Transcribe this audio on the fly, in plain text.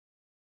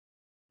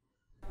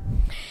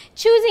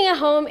Choosing a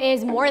home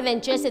is more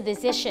than just a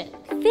decision.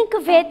 Think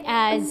of it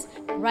as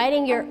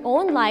writing your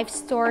own life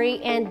story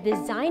and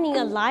designing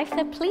a life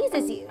that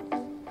pleases you.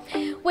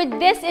 With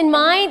this in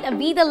mind,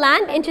 Avida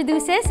Land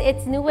introduces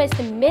its newest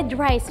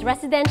mid-rise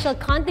residential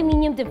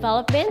condominium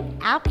development,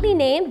 aptly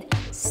named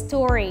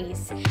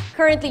Storeys.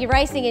 Currently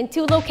rising in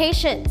two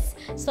locations,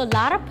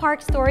 Solara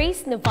Park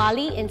Storeys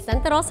NUVALI in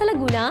Santa Rosa,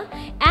 Laguna,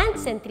 and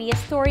Sentria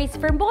Storeys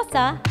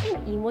Vermosa in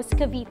Imus,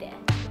 Cavite.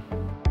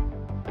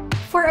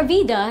 For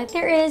Avida,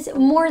 there is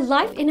more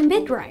life in a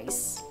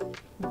mid-rise.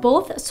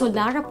 Both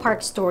Solara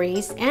Park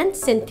Storeys and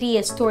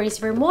Sentria Storeys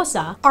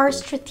Vermosa are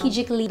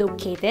strategically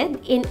located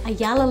in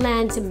Ayala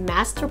Land's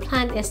master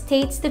planned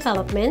estates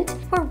development,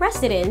 where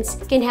residents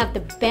can have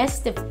the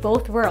best of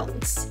both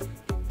worlds: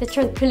 the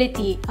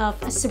tranquility of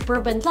a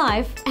suburban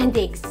life and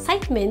the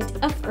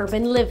excitement of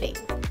urban living.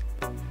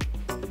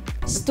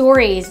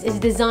 Storeys is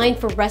designed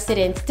for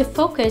residents to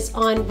focus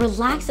on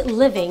relaxed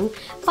living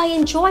by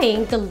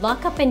enjoying the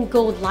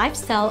lock-up-and-go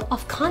lifestyle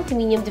of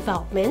condominium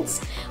developments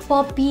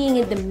while being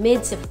in the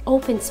midst of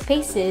open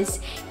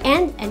spaces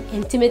and an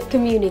intimate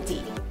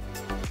community.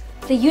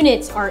 The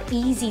units are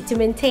easy to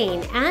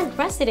maintain and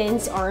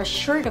residents are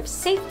assured of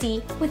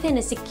safety within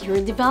a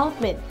secure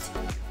development.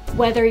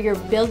 Whether you're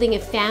building a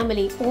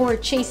family or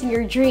chasing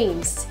your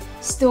dreams,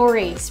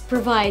 Storeys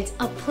provides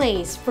a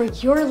place for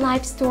your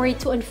life story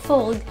to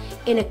unfold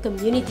in a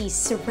community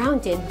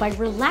surrounded by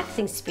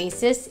relaxing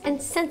spaces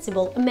and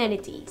sensible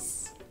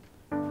amenities.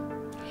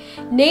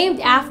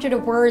 Named after the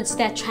words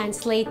that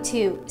translate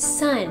to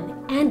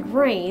sun and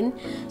rain,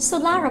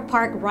 Solara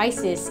Park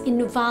rises in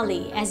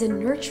Nuvali as a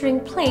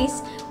nurturing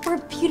place where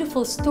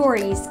beautiful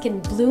stories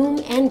can bloom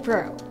and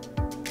grow.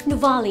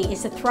 Nuvali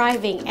is a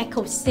thriving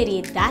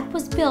eco-city that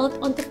was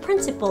built on the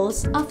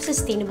principles of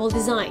sustainable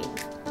design.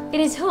 It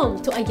is home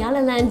to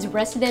Ayala Land's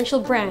residential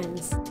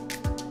brands,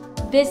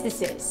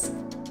 businesses,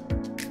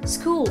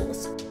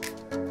 schools,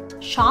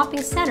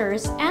 shopping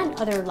centers, and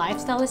other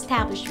lifestyle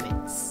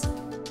establishments.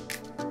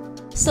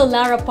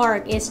 Solara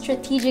Park is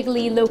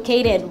strategically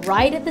located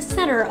right at the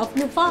center of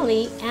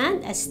Nuvali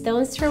and a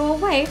stone's throw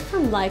away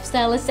from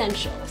lifestyle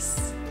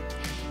essentials.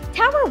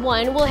 Tower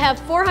 1 will have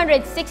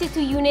 462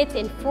 units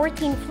in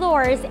 14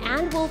 floors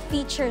and will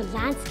feature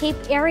landscape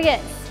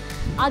areas,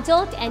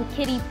 adult and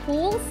kiddie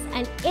pools,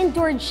 an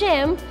indoor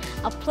gym,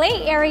 a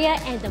play area,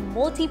 and a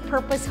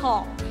multi-purpose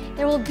hall.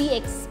 There will be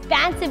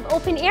expansive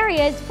open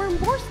areas where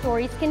more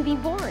stories can be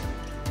born.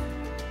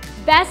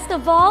 Best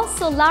of all,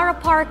 Solara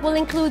Park will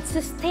include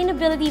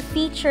sustainability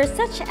features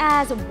such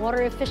as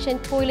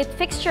water-efficient toilet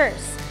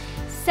fixtures,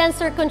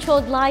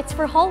 sensor-controlled lights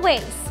for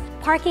hallways,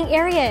 parking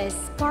areas,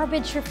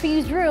 garbage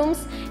refuse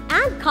rooms,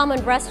 and common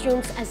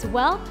restrooms, as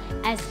well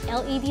as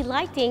LED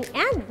lighting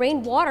and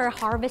rainwater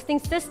harvesting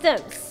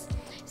systems.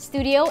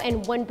 Studio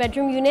and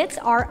one-bedroom units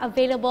are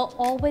available,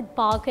 all with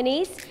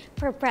balconies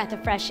for a breath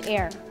of fresh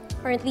air.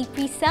 Currently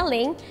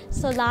pre-selling,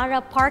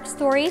 Solara Park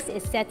Storeys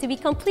is set to be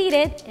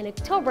completed in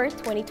October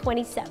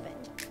 2027.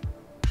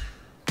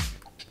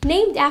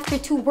 Named after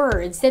two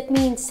words that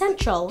mean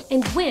central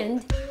and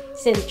wind,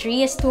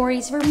 Sentria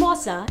Storeys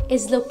Vermosa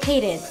is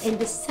located in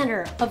the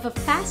center of a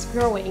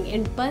fast-growing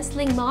and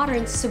bustling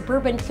modern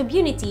suburban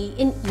community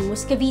in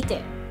Imus,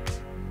 Cavite.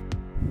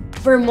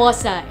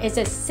 Vermosa is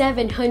a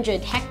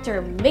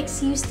 700-hectare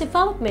mixed-use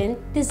development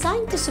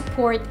designed to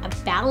support a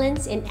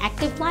balanced and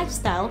active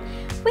lifestyle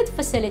with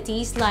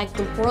facilities like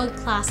the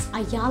world-class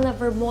Ayala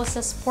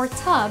Vermosa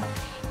Sports Hub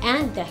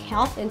and the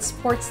health and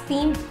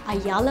sports-themed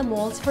Ayala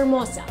Malls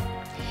Vermosa.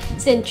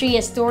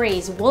 Sentria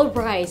Storeys will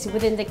rise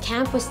within the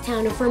campus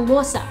town of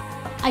Vermosa,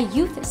 a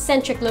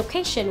youth-centric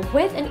location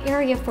with an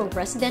area for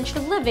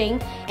residential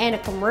living and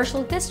a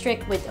commercial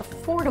district with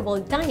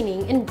affordable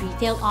dining and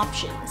retail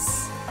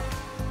options.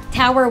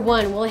 Tower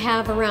 1 will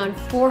have around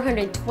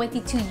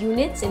 422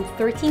 units in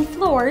 13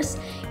 floors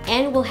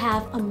and will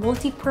have a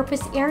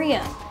multi-purpose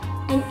area,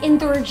 an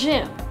indoor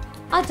gym,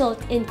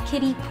 adult and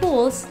kiddie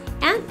pools,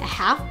 and a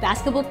half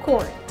basketball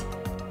court.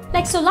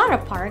 Like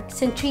Solara Park,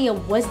 Sentria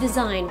was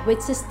designed with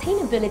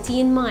sustainability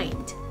in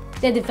mind.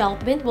 The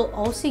development will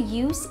also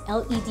use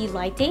LED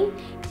lighting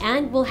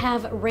and will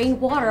have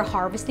rainwater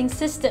harvesting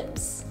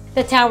systems.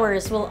 The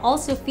towers will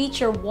also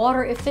feature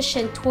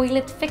water-efficient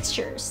toilet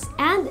fixtures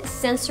and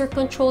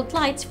sensor-controlled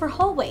lights for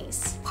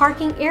hallways,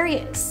 parking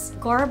areas,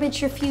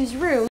 garbage refuse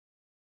rooms,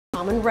 and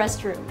common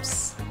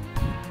restrooms.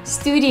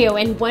 Studio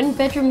and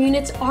one-bedroom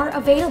units are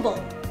available.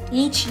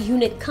 Each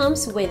unit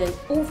comes with an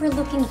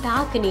overlooking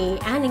balcony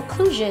and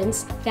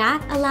inclusions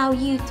that allow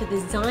you to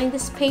design the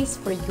space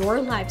for your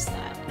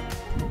lifestyle.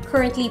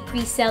 Currently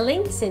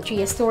pre-selling,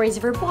 Sentria Storeys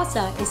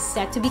Vermosa is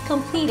set to be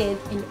completed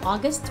in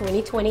August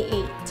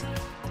 2028.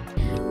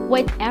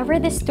 Whatever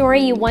the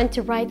story you want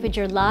to write with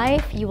your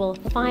life, you will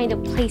find a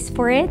place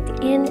for it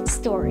in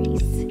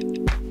Storeys.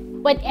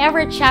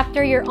 Whatever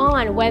chapter you're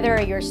on, whether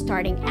you're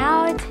starting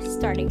out,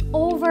 starting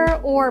over,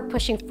 or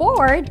pushing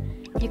forward,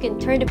 you can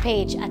turn the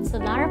page at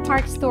Solara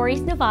Park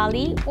Storeys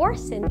NUVALI or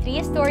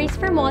Sentria Storeys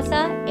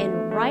Vermosa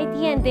and write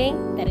the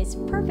ending that is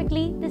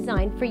perfectly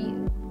designed for you.